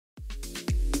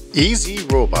Easy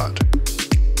Robot,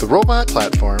 the robot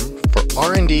platform for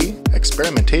R&D,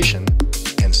 experimentation,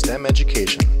 and STEM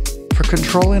education. For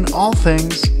controlling all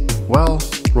things, well,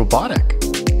 robotic.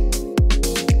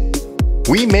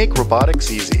 We make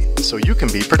robotics easy so you can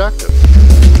be productive.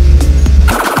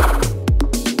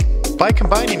 By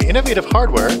combining innovative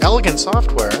hardware, elegant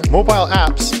software, mobile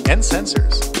apps, and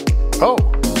sensors. Oh,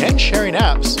 and sharing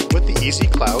apps with the Easy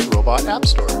Cloud Robot App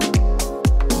Store.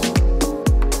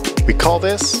 We call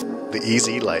this the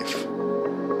Easy Life.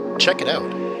 Check it out.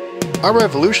 Our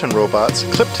Revolution robots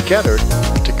clip together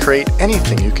to create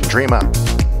anything you can dream up.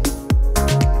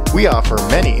 We offer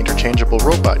many interchangeable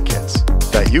robot kits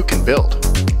that you can build,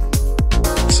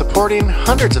 supporting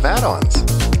hundreds of add-ons.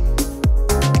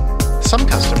 Some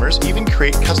customers even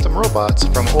create custom robots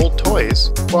from old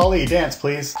toys. Wally, dance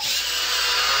please.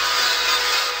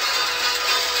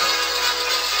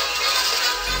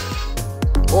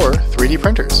 Or 3D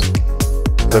printers.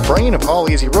 The brain of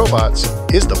all Easy robots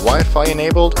is the Wi-Fi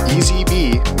enabled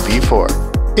EasyBee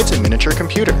V4. It's a miniature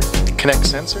computer.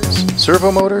 Connects sensors,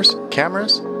 servo motors,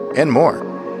 cameras, and more.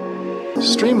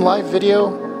 Stream live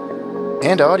video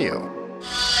and audio.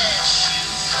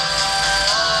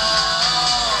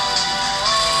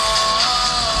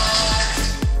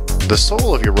 The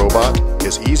soul of your robot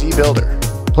is Easy Builder.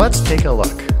 Let's take a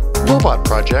look. Robot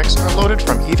projects are loaded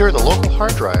from either the local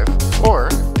hard drive or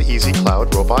the Easy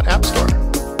Cloud Robot App Store.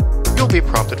 You'll be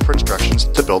prompted for instructions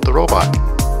to build the robot.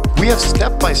 We have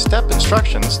step-by-step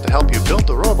instructions to help you build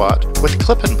the robot with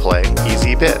clip-and-play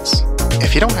easy bits.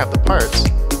 If you don't have the parts,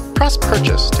 press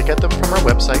Purchase to get them from our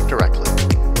website directly.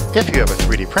 If you have a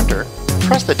 3D printer,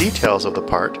 press the details of the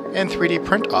part and 3D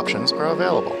print options are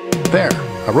available. There,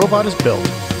 a robot is built.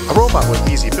 A robot with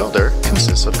Easy Builder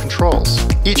consists of controls.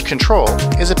 Each control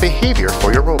is a behavior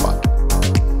for your robot.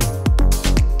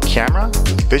 Camera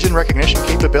with vision recognition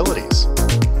capabilities.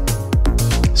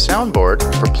 Soundboard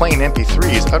for playing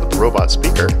MP3s out of the robot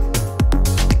speaker.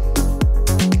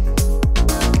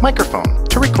 Microphone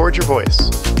to record your voice.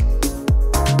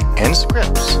 And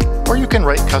scripts, where you can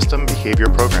write custom behavior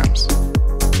programs.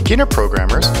 Beginner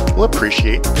programmers will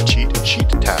appreciate the Cheat Sheet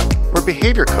tab, where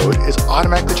behavior code is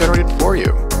automatically generated for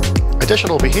you.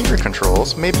 Additional behavior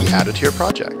controls may be added to your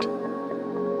project.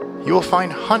 You will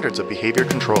find hundreds of behavior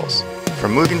controls,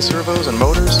 from moving servos and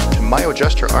motors to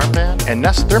MyoGesture armband and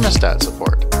Nest thermostat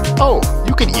support. Oh,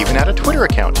 you can even add a Twitter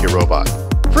account to your robot.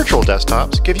 Virtual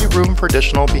desktops give you room for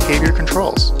additional behavior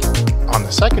controls. On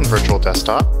the second virtual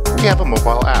desktop, we have a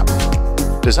mobile app.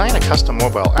 Design a custom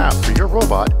mobile app for your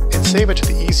robot and save it to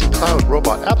the Easy Cloud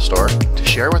Robot App Store to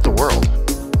share with the world.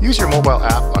 Use your mobile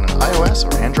app on an iOS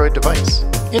or Android device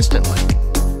instantly.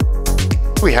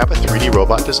 We have a 3D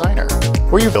Robot Designer,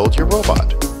 where you build your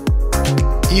robot.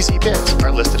 Easy Bits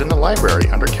are listed in the library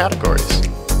under categories.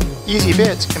 Easy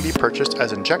Bits can be purchased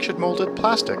as injection molded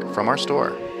plastic from our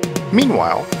store.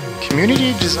 Meanwhile,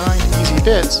 community-designed Easy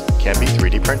Bits can be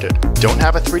 3D printed. Don't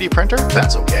have a 3D printer?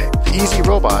 That's okay. The Easy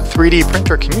Robot 3D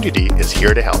printer community is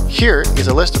here to help. Here is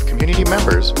a list of community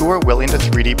members who are willing to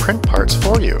 3D print parts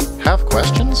for you. Have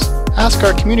questions? Ask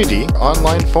our community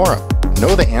online forum.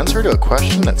 Know the answer to a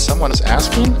question that someone is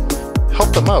asking?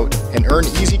 Help them out and earn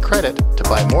Easy credit to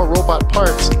buy more robot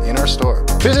parts in our store.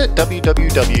 Visit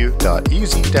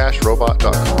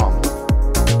www.easy-robot.com